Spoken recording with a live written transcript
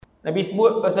Nabi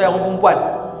sebut pasal orang perempuan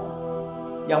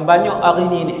yang banyak hari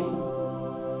ni.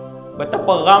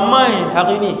 Betapa ramai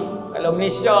hari ni. Kalau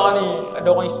Malaysia ni ada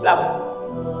orang Islam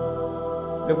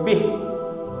lebih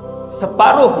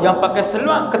separuh yang pakai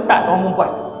seluar ketat orang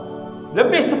perempuan.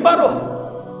 Lebih separuh.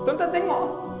 Tuan-tuan tengok.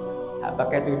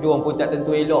 Pakai tudung pun tak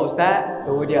tentu elok Ustaz.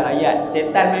 Tu dia ayat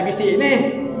syaitan main bisik ni.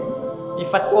 Ni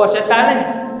fatwa syaitan ni.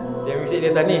 Dia bisik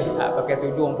dia tadi, pakai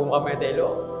tudung pun ramai tak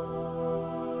elok.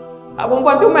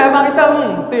 Perempuan tu mai abang kita,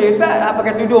 tu Ustaz,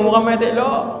 pakai tudung pun ramai tak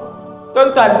elok.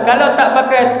 Tuan-tuan, kalau tak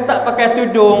pakai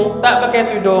tudung,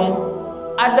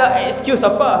 ada excuse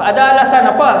apa? Ada alasan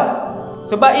apa?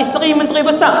 Sebab isteri menteri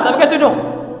besar tak pakai tudung.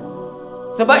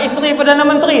 Sebab isteri Perdana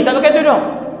Menteri tak pakai tudung.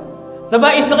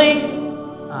 Sebab isteri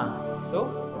tu.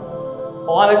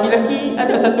 Orang lelaki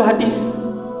ada satu hadis,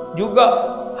 juga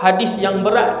hadis yang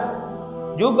berat,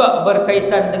 juga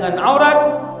berkaitan dengan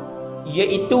aurat,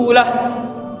 iaitulah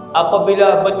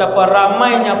apabila betapa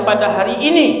ramainya pada hari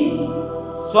ini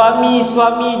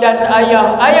suami-suami dan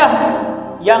ayah-ayah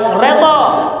yang reda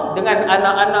dengan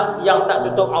anak-anak yang tak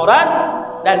tutup aurat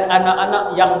dan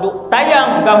anak-anak yang duk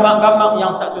tayang gambar-gambar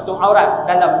yang tak tutup aurat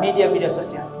dalam media-media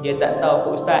sosial. Dia tak tahu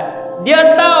Pak Ustaz.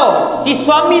 Dia tahu, si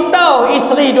suami tahu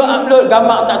isteri duk upload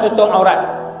gambar tak tutup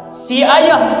aurat. Si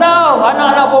ayah tahu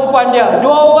anak-anak perempuan dia, 2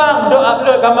 orang duk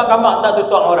upload gambar-gambar tak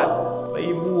tutup aurat.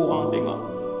 Ibu orang tengok.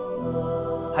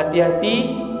 Hati-hati,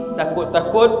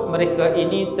 takut-takut mereka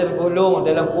ini tergolong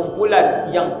dalam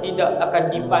kumpulan yang tidak akan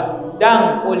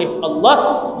dipandang oleh Allah,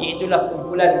 iaitulah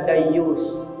kumpulan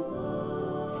dayus.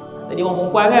 Tadi orang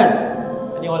perempuan kan?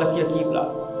 Tadi orang lelaki pula.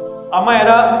 Ramai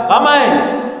tak? Ramai.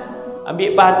 Ambil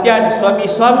perhatian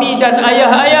suami-suami dan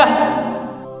ayah-ayah.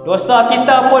 Dosa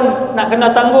kita pun nak kena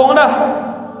tanggung dah.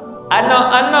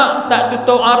 Anak-anak tak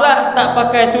tutup aurat, tak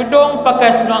pakai tudung, pakai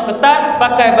seluar ketat,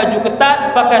 pakai baju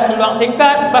ketat, pakai seluar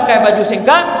singkat, pakai baju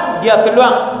singkat, dia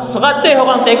keluar 100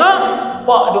 orang tengok,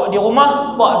 pak duduk di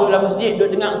rumah, pak duduk dalam masjid,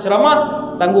 duduk dengar ceramah,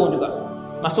 tanggung juga.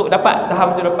 Masuk dapat,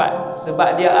 saham tu dapat.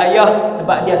 Sebab dia ayah,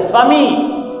 sebab dia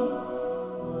suami.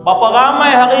 Berapa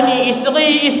ramai hari ni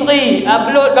isteri-isteri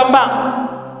upload gambar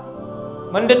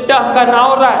mendedahkan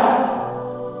aurat,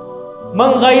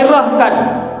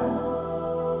 menggairahkan.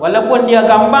 Walaupun dia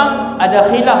gambar, ada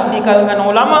khilaf di kalangan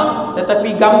ulama,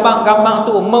 tetapi gambar-gambar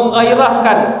tu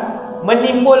menggairahkan,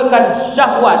 menimbulkan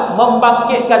syahwat,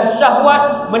 membangkitkan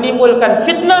syahwat, menimbulkan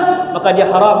fitnah, maka dia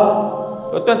haram.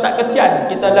 Tuan-tuan tak kesian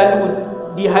kita lalu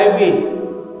di highway,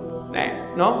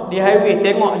 di highway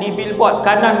tengok di billboard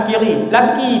kanan kiri,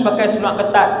 laki pakai seluar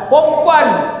ketat, perempuan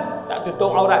tak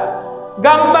tutup aurat,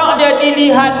 gambar dia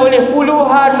dilihat oleh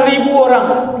puluhan ribu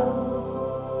orang.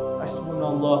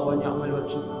 Hasbunallah wa ni'mal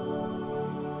wakil.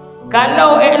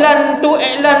 Kalau iklan tu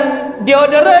iklan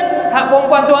deodorant, hak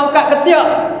perempuan tu angkat ketiak,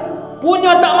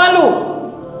 punya tak malu.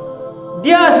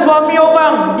 Dia suami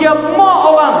orang, dia mak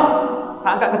orang,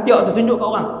 hak angkat ketiak tu tunjuk kat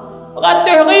orang.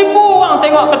 Ratus ribu orang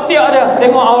tengok ketiak dia,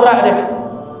 tengok aurat dia.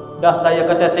 Dah saya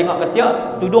kata tengok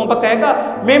ketiak, tudung pakai ke?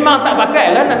 Memang tak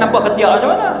pakai lah, nak nampak ketiak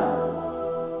macam mana?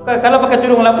 Kalau pakai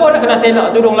tudung labuh, nak kena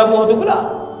selak tudung labuh tu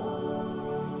pula.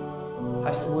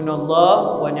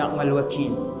 Hasbunallah wa ni'mal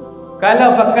wakil.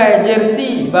 Kalau pakai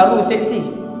jersey baru seksi.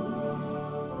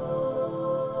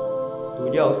 Tu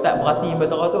dia Ustaz perhati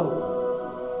betul tu.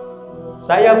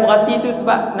 Saya perhati tu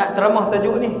sebab nak ceramah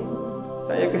tajuk ni.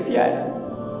 Saya kesian.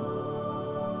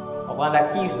 Orang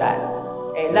lelaki Ustaz,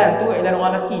 iklan tu iklan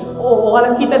orang lelaki. Oh,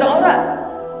 orang lelaki tak ada aurat.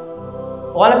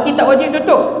 Orang lelaki tak wajib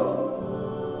tutup.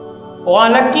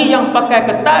 Orang lelaki yang pakai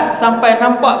ketat sampai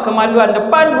nampak kemaluan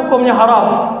depan, hukumnya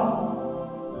haram.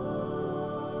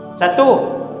 Satu,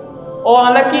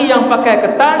 orang lelaki yang pakai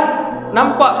ketat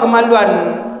nampak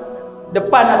kemaluan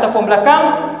depan ataupun belakang,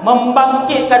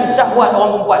 membangkitkan syahwat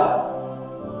orang perempuan,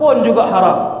 pun juga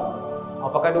haram.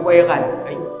 Pakai dua heran,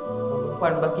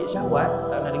 perempuan bangkit syahwat,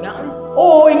 tak nak dengar ni.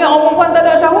 Oh, ingat orang perempuan tak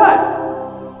ada syahwat.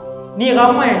 Ni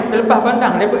ramai terlepas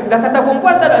pandang. Dah kata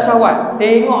perempuan tak ada syahwat,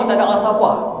 tengok tak ada rasa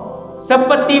apa.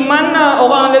 Seperti mana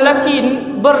orang lelaki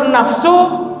bernafsu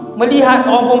melihat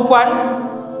orang perempuan,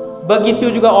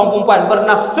 begitu juga orang perempuan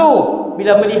bernafsu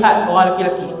bila melihat orang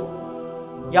lelaki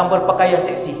yang berpakaian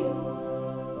seksi.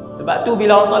 Sebab tu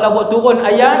bila Allah Ta'ala buat turun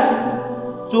ayat,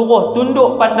 suruh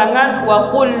tunduk pandangan, wa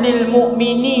qul lil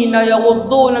mu'minina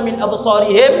yaghudduna min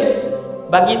absarihim,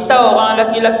 bagi tahu orang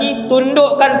lelaki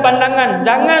tundukkan pandangan,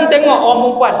 jangan tengok orang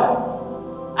perempuan.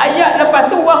 Ayat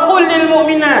lepas tu, wa qul lil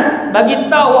mu'minat, bagi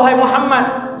tahu wahai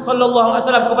Muhammad sallallahu alaihi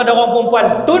wasallam kepada orang perempuan,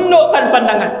 tundukkan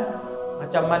pandangan.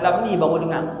 Macam malam ni baru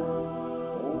dengar,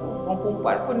 orang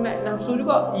perempuan pun naik nafsu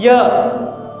juga. Ya,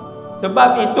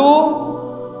 sebab itu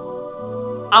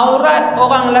aurat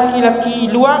orang laki-laki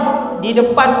luang di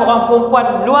depan orang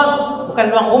perempuan luang, bukan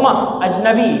luang rumah,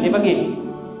 ajnabi dia panggil.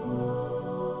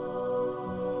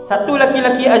 Satu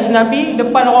laki-laki ajnabi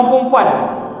depan orang perempuan,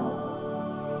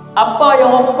 apa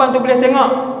yang orang perempuan tu boleh tengok?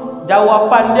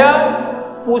 Jawapan dia,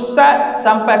 pusat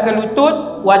sampai ke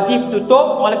lutut wajib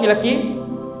tutup orang laki-laki,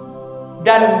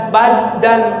 dan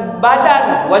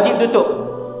badan wajib tutup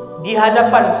di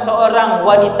hadapan seorang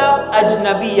wanita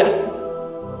ajnabiyah.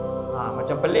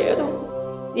 Macam pelik tu.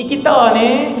 Kita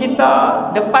ni, kita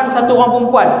depan satu orang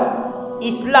perempuan,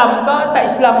 Islam ke tak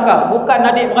Islam ke, bukan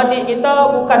adik-beradik kita,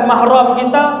 bukan mahram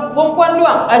kita, perempuan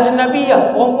luang,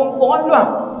 ajnabiyah, orang luang.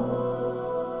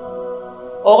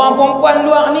 Orang perempuan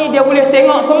luang ni dia boleh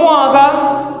tengok semua ke?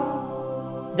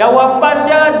 Jawapan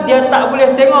dia tak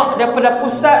boleh tengok daripada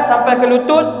pusat sampai ke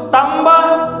lutut, tambah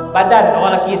badan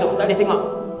orang lelaki tu, tak boleh tengok.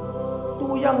 Tu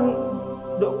yang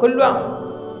duk keluar,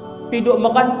 pergi duk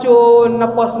meracun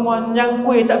apa semua,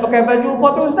 nyangkui tak pakai baju apa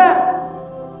tu Ustaz?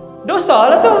 Dosa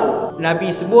lah tu.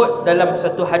 Nabi sebut dalam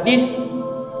satu hadis,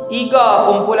 3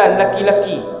 kumpulan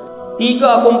laki-laki,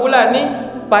 3 kumpulan ni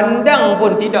pandang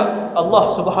pun tidak Allah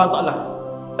Subhanahu Wa Taala,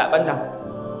 tak pandang.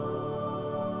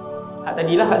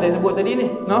 Tadilah saya sebut tadi ni,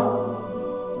 no?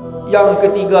 Yang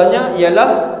ketiganya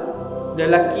ialah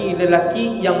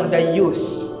lelaki-lelaki yang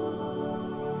dayus.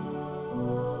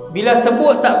 Bila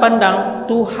sebut tak pandang,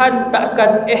 Tuhan tak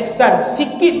akan ihsan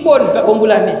sikit pun kat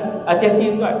kumpulan ni.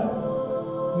 Hati-hati tuan.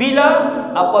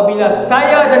 Apabila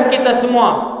saya dan kita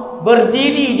semua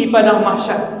berdiri di padang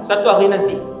mahsyar satu hari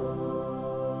nanti.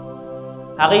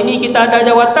 Hari ini kita ada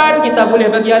jawatan, kita boleh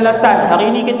bagi alasan. Hari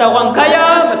ini kita orang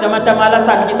kaya, macam-macam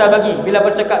alasan kita bagi bila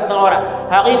bercakap tentang orang.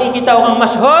 Hari ini kita orang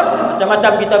masyhur,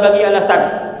 macam-macam kita bagi alasan.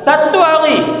 Satu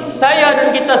hari saya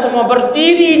dan kita semua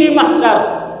berdiri di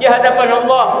mahsyar di hadapan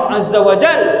Allah Azza wa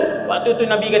Jal. Waktu tu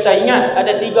Nabi kata, ingat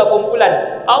ada 3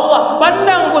 kumpulan, Allah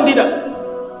pandang pun tidak.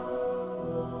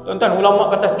 Tuan-tuan, ulama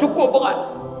kata cukup berat.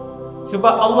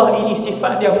 Sebab Allah ini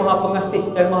sifat dia Maha Pengasih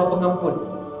dan Maha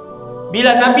Pengampun.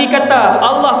 Bila Nabi kata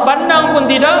Allah pandang pun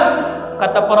tidak,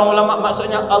 kata para ulama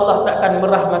maksudnya Allah takkan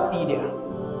merahmati dia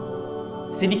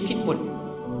sedikit pun.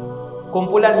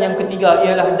 Kumpulan yang ketiga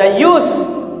ialah dayus,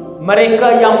 mereka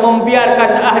yang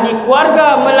membiarkan ahli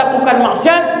keluarga melakukan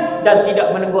maksiat dan tidak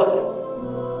menegur.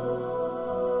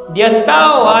 Dia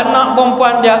tahu anak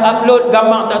perempuan dia upload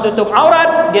gambar tak tutup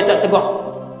aurat, dia tak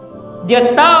tegur.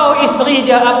 Dia tahu isteri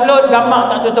dia upload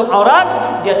gambar tak tutup aurat,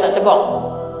 dia tak tegur.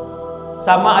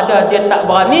 Sama ada dia tak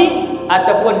berani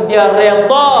ataupun dia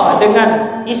redha dengan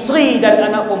isteri dan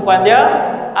anak perempuan dia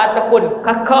ataupun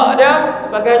kakak dia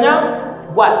sebagainya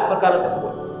buat perkara tersebut.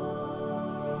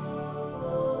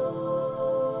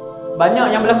 Banyak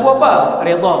yang berlaku apa?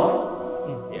 Redha.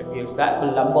 Ya Ustaz,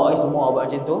 berlambak semua buat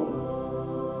macam tu.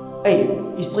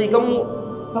 Isteri kamu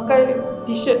pakai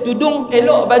t-shirt, tudung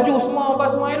elok, baju semua apa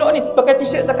semua elok ni, pakai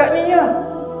t-shirt takat ni ya.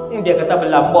 Dia kata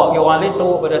berlambak ke orang lain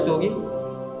teruk pada tu lagi.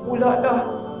 Pula dah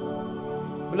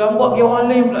berlambak ke orang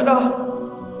lain pula dah.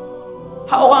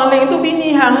 Hak orang lain tu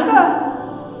bini hang ke?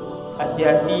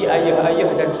 Hati-hati ayah-ayah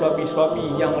dan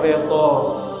suami-suami yang redha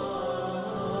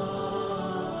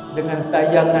dengan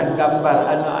tayangan gambar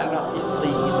anak-anak isteri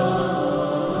kita.